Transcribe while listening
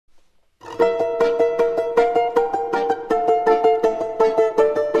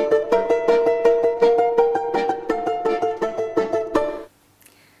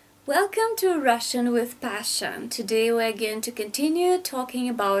Russian with Passion. Today we're going to continue talking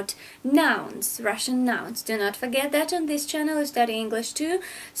about nouns, Russian nouns. Do not forget that on this channel you study English too,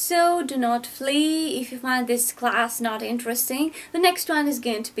 so do not flee if you find this class not interesting. The next one is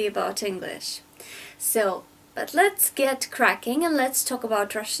going to be about English. But let's get cracking and let's talk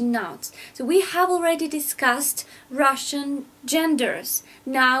about Russian nouns. So we have already discussed Russian genders.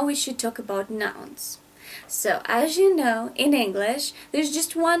 Now we should talk about nouns. So, as you know, in English, there's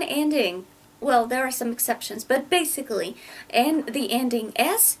just one ending. Well, there are some exceptions, but basically, and the ending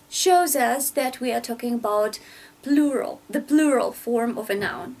S shows us that we are talking about plural, the plural form of a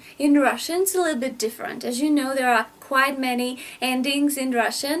noun. In Russian, it's a little bit different. As you know, there are quite many endings in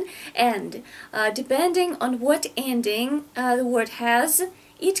Russian, and depending on what ending the word has,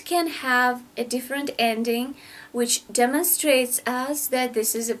 it can have a different ending, which demonstrates us that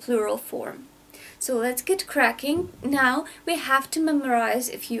this is a plural form. So let's get cracking. Now we have to memorize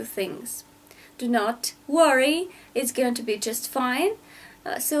a few things. Do not worry, it's going to be just fine.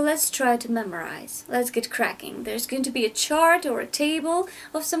 So let's try to memorize. Let's get cracking. There's going to be a chart or a table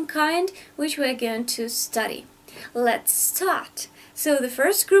of some kind which we're going to study. Let's start. So the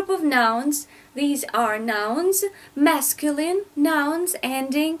first group of nouns, these are nouns, masculine nouns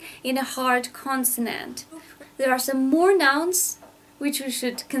ending in a hard consonant. There are some more nouns which we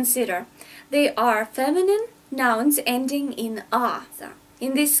should consider. They are feminine nouns ending in a.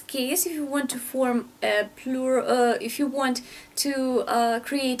 In this case, if you want to form a plural, if you want to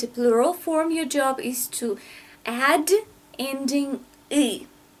create a plural form, your job is to add ending I.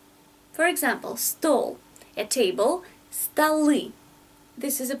 For example, stol, a table, stoly.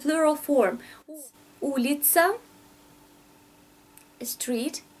 This is a plural form. Улица, a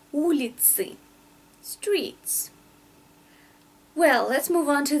street, улицы, streets. Well, let's move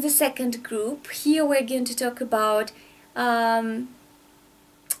on to the second group. Here we're going to talk about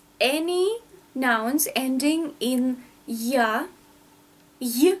any nouns ending in ya,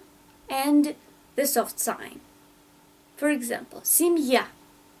 y, and the soft sign. For example, семья,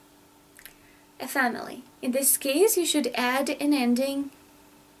 a family. In this case, you should add an ending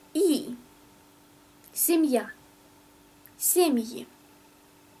I. Семья, семьи,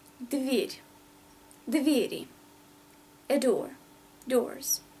 дверь, двери, a door,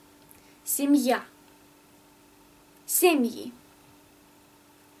 doors. Семья, семьи,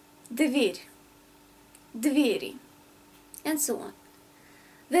 дверь, двери, and so on.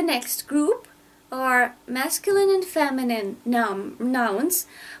 The next group are masculine and feminine nouns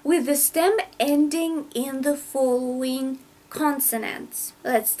with the stem ending in the following consonants.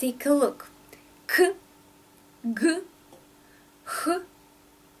 Let's take a look. K, G, H,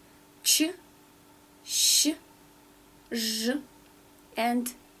 Ch, Sh, Zh,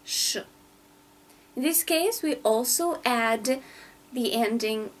 and Sh. In this case, we also add the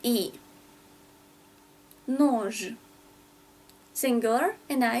ending I. Нож, singular,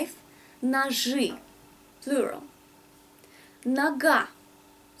 a knife. Ножи, plural. Нога,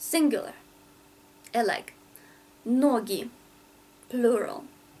 singular, a leg. Ноги, plural.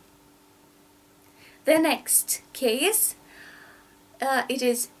 The next case, it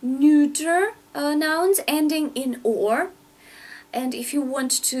is neuter nouns ending in or, and if you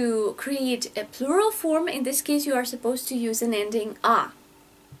want to create a plural form, in this case you are supposed to use an ending a.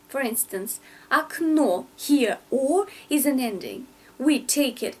 For instance, окно, here or is an ending. We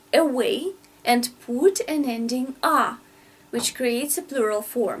take it away and put an ending a, which creates a plural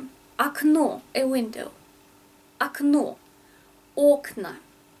form. Окно, a window. Окно, окна.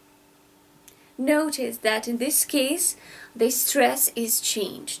 Notice that in this case, the stress is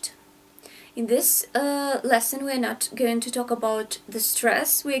changed. In this lesson, we're not going to talk about the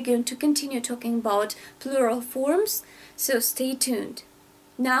stress. We're going to continue talking about plural forms, so stay tuned.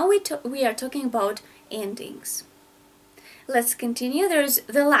 Now we are talking about endings. Let's continue. There's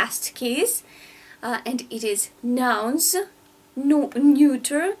the last case, and it is nouns,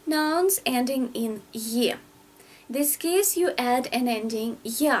 neuter nouns ending in ye. In this case, you add an ending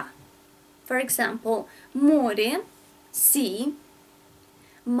ya. For example, море, sea,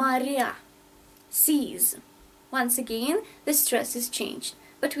 моря, seas. Once again, the stress is changed,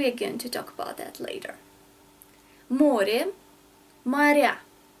 but we are going to talk about that later. Море, моря.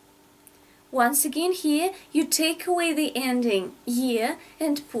 Once again here, you take away the ending ye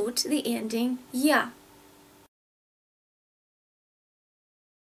and put the ending ya.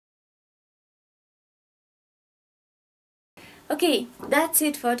 Okay, that's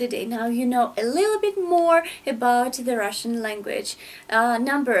it for today. Now you know a little bit more about the Russian language,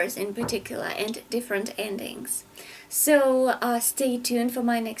 numbers in particular, and different endings. So stay tuned for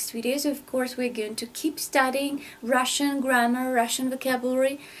my next videos. Of course, we're going to keep studying Russian grammar, Russian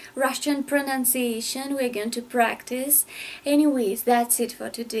vocabulary, Russian pronunciation. We're going to practice. Anyways, that's it for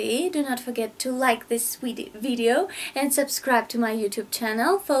today. Do not forget to like this video and subscribe to my YouTube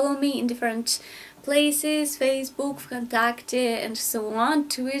channel. Follow me in different places: Facebook, ВКонтакте, and so on,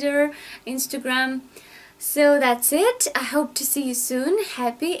 Twitter, Instagram. So that's it. I hope to see you soon.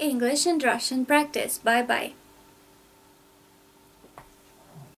 Happy English and Russian practice. Bye bye.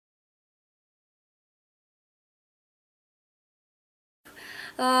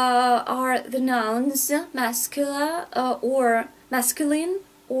 Are the nouns masculine or masculine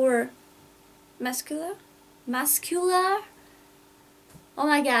or muscular? Muscular? Oh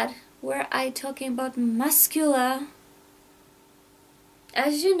my god, were I talking about muscular?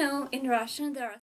 As you know, in Russian there are